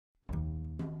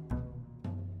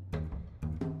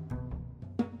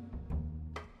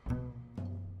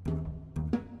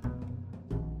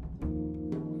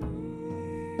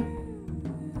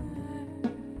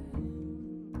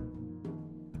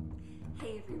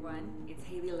everyone, it's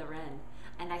Halie Loren,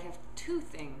 and I have two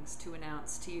things to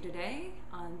announce to you today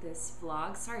on this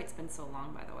vlog. Sorry it's been so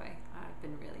long, by the way. I've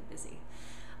been really busy.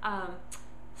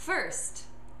 First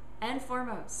and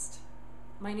foremost,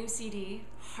 my new CD,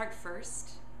 Heart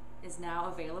First, is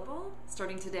now available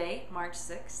starting today, March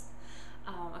 6th,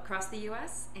 across the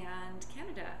US and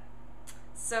Canada.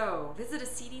 So visit a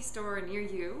CD store near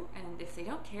you, and if they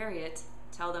don't carry it,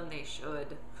 tell them they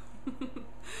should.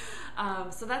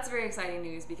 So that's very exciting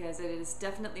news because it is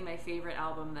definitely my favorite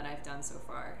album that I've done so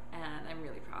far, and I'm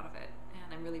really proud of it.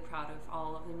 And I'm really proud of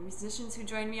all of the musicians who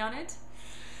joined me on it.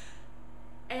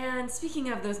 And speaking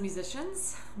of those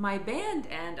musicians, my band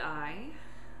and I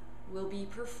will be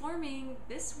performing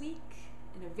this week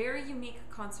in a very unique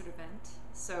concert event.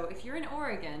 So if you're in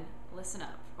Oregon, listen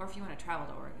up, or if you want to travel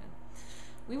to Oregon,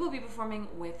 we will be performing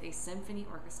with a symphony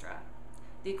orchestra.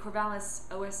 The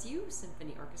Corvallis-OSU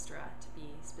Symphony Orchestra, to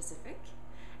be specific,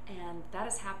 and that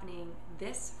is happening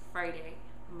this Friday,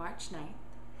 March 9th,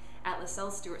 at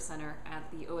LaSells Stewart Center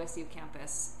at the OSU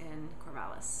campus in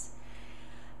Corvallis.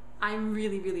 I'm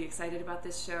really excited about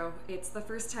this show. It's the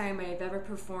first time I've ever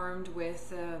performed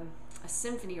with a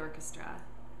symphony orchestra,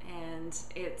 and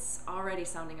it's already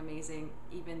sounding amazing,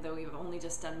 even though we've only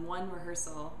just done one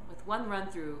rehearsal with one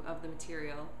run-through of the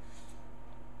material,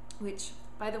 which,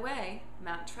 by the way,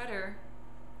 Matt Treader,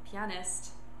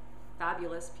 pianist,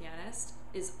 fabulous pianist,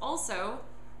 is also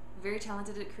very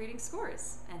talented at creating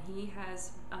scores, and he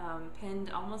has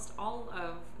penned almost all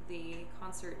of the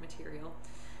concert material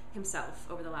himself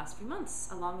over the last few months,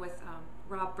 along with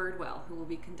Rob Birdwell, who will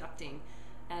be conducting,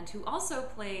 and who also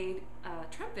played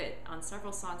trumpet on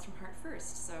several songs from Heart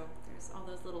First. So there's all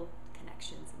those little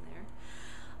connections in there.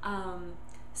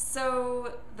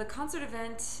 So the concert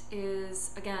event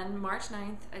is, again, March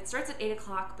 9th. It starts at 8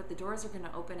 o'clock, but the doors are going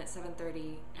to open at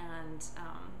 7:30, and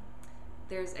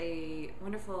there's a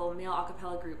wonderful male a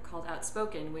cappella group called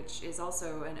Outspoken, which is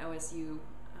also an OSU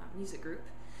music group.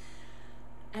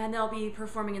 And they'll be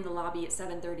performing in the lobby at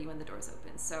 7:30 when the doors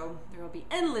open. So there will be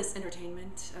endless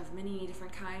entertainment of many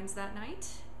different kinds that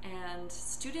night, and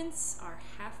students are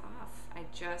half off. I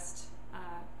just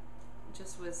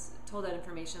was told that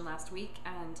information last week,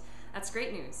 and that's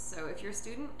great news. So if you're a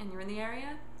student and you're in the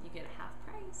area, you get a half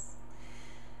price.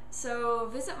 So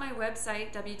visit my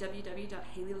website,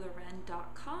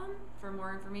 www.halieloren.com, for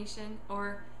more information,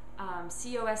 or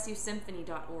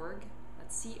cosusymphony.org.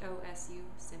 That's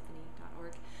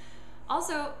cosusymphony.org.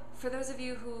 Also, for those of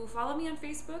you who follow me on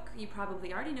Facebook, you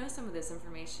probably already know some of this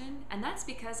information, and that's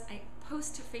because I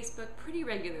post to Facebook pretty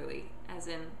regularly, as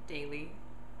in daily,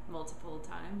 multiple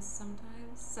times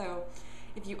sometimes. So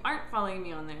if you aren't following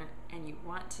me on there and you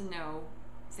want to know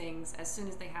things as soon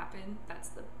as they happen, that's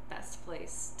the best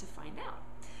place to find out.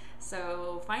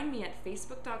 So find me at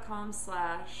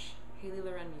facebook.com/Halie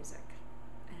Loren Music,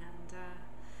 and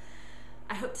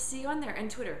I hope to see you on there,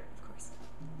 and Twitter, of course.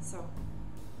 So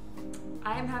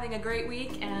I am having a great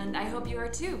week, and I hope you are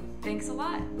too. Thanks a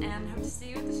lot, and hope to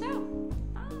see you at the show.